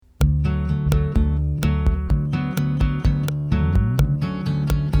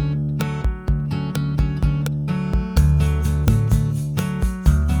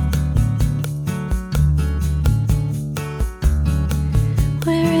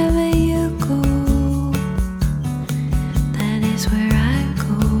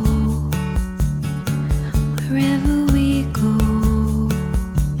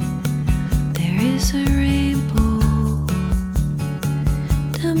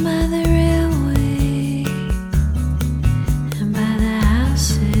by the railway and by the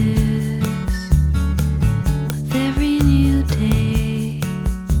houses. With every new day,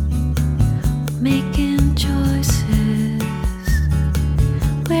 making choices.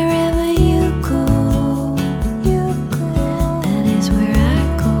 Wherever you go, that is where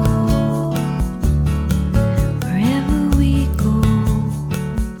I go. Wherever we go,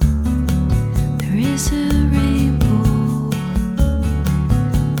 there is a rainbow.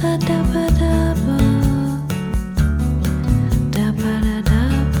 Ba-da-ba.